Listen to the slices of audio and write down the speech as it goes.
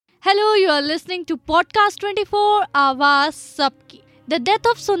Hello, you are listening to Podcast 24, Awaaz Sabki. The death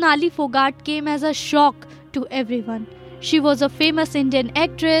of Sonali Phogat came as a shock to everyone. She was a famous Indian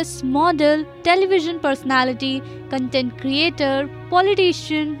actress, model, television personality, content creator,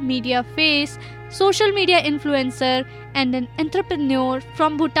 politician, media face, social media influencer, and an entrepreneur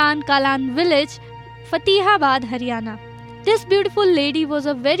from Bhutan Kalan village, Fatihabad, Haryana. This beautiful lady was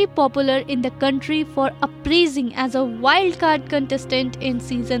a very popular in the country for appraising as a wild card contestant in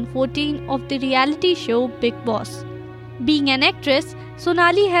season 14 of the reality show Bigg Boss. Being an actress,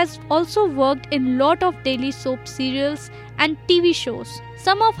 Sonali has also worked in lot of daily soap serials and TV shows.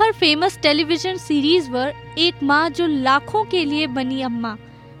 Some of her famous television series were Ek माँ जो लाखों के लिए बनी अम्मा,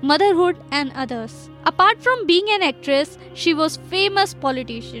 Motherhood and others. Apart from being an actress, she was famous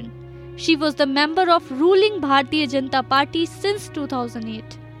politician. She was the member of ruling Bharatiya Janata Party since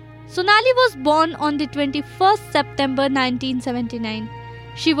 2008. Sonali was born on the 21st September 1979.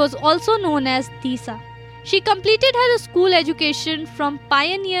 She was also known as Disa. She completed her school education from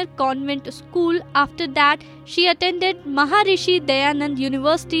Pioneer Convent School. After that, she attended Maharishi Dayanand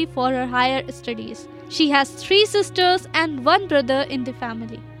University for her higher studies. She has 3 sisters and 1 brother in the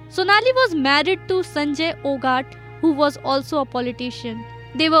family. Sonali was married to Sanjay Phogat, who was also a politician.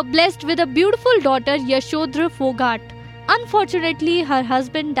 They were blessed with a beautiful daughter, Yashodhara Phogat. Unfortunately, her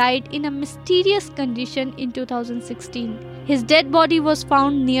husband died in a mysterious condition in 2016. His dead body was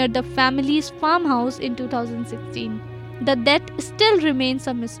found near the family's farmhouse in 2016. The death still remains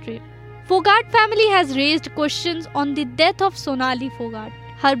a mystery. Phogat family has raised questions on the death of Sonali Phogat.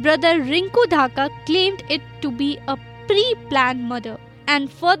 Her brother Rinku Dhaka claimed it to be a pre-planned murder, and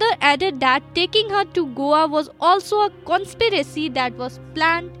further added that taking her to Goa was also a conspiracy that was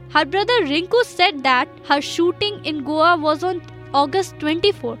planned. Her brother Rinku said that her shooting in Goa was on August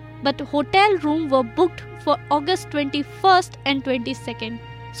 24, but hotel rooms were booked for August 21st and 22nd.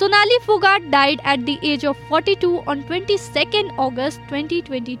 Sonali Phogat died at the age of 42 on 22nd August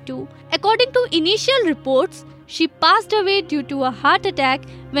 2022. According to initial reports, she passed away due to a heart attack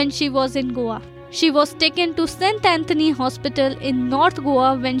when she was in Goa. She was taken to St. Anthony Hospital in North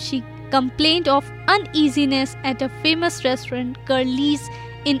Goa when she complained of uneasiness at a famous restaurant, Curly's,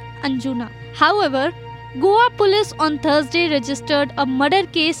 in Anjuna. However, Goa police on Thursday registered a murder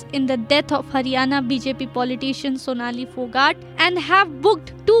case in the death of Haryana BJP politician Sonali Phogat and have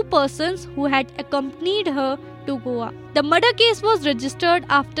booked 2 persons who had accompanied her to Goa. The murder case was registered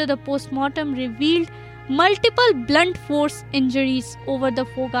after the postmortem revealed multiple blunt force injuries over the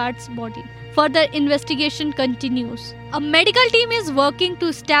Phogat's body. Further investigation continues. A medical team is working to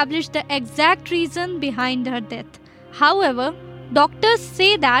establish the exact reason behind her death. However, doctors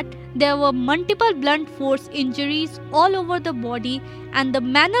say that there were multiple blunt force injuries all over the body and the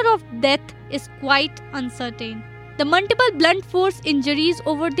manner of death is quite uncertain. The multiple blunt force injuries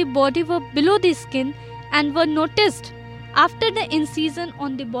over the body were below the skin and were noticed after the incision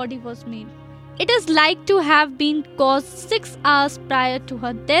on the body was made. It is like to have been caused 6 hours prior to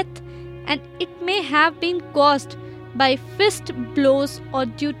her death, and it may have been caused by fist blows or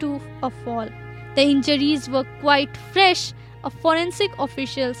due to a fall. The injuries were quite fresh, a forensic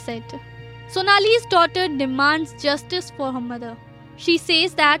official said. Sonali's daughter demands justice for her mother. She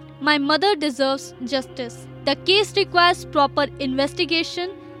says that my mother deserves justice. The case requires proper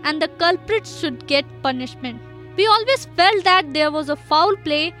investigation and the culprits should get punishment. We always felt that there was a foul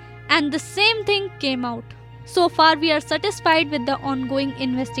play and the same thing came out. So far, we are satisfied with the ongoing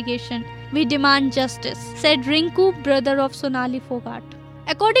investigation. We demand justice, said Rinku, brother of Sonali Phogat.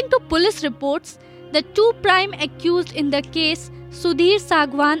 According to police reports, the 2 prime accused in the case, Sudhir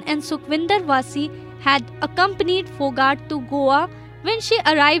Sagwan and Sukhvinder Vasi, had accompanied Phogat to Goa when she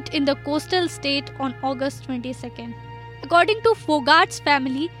arrived in the coastal state on August 22nd. According to Phogat's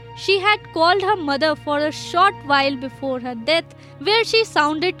family, she had called her mother for a short while before her death, where she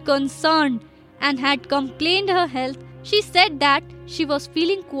sounded concerned and had complained her health. She said that she was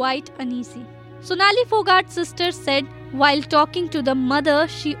feeling quite uneasy. Sonali Phogat's sister said while talking to the mother,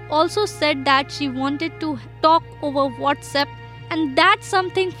 she also said that she wanted to talk over WhatsApp and that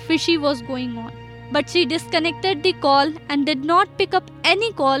something fishy was going on. But she disconnected the call and did not pick up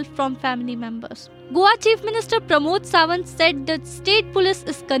any call from family members. Goa Chief Minister Pramod Sawant said that state police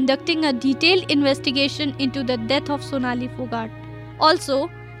is conducting a detailed investigation into the death of Sonali Phogat. Also,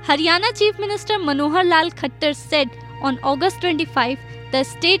 Haryana Chief Minister Manohar Lal Khattar said on August 25, the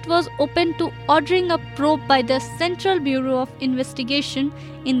state was open to ordering a probe by the Central Bureau of Investigation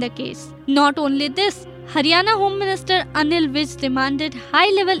in the case. Not only this, Haryana Home Minister Anil Viz demanded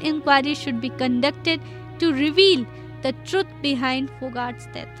high-level inquiry should be conducted to reveal the truth behind Phogat's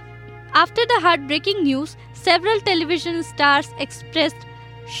death. After the heartbreaking news, several television stars expressed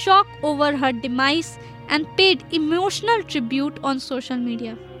shock over her demise, and paid emotional tribute on social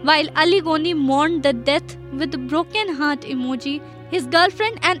media. While Ali Goni mourned the death with a broken heart emoji, his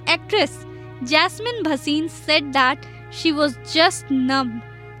girlfriend and actress Jasmine Bhasin said that she was just numb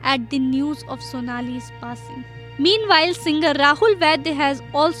at the news of Sonali's passing. Meanwhile, singer Rahul Vaidya has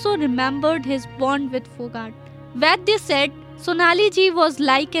also remembered his bond with Phogat. Vaidya said, Sonali ji was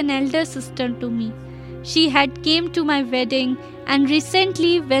like an elder sister to me. She had came to my wedding, and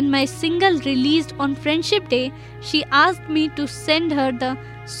recently when my single released on Friendship Day, she asked me to send her the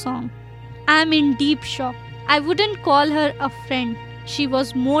song. I am in deep shock. I wouldn't call her a friend. She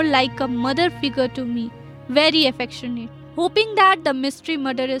was more like a mother figure to me. Very affectionate. Hoping that the mystery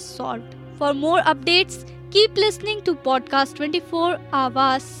murder is solved. For more updates, keep listening to Podcast 24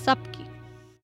 Awaaz Sabki.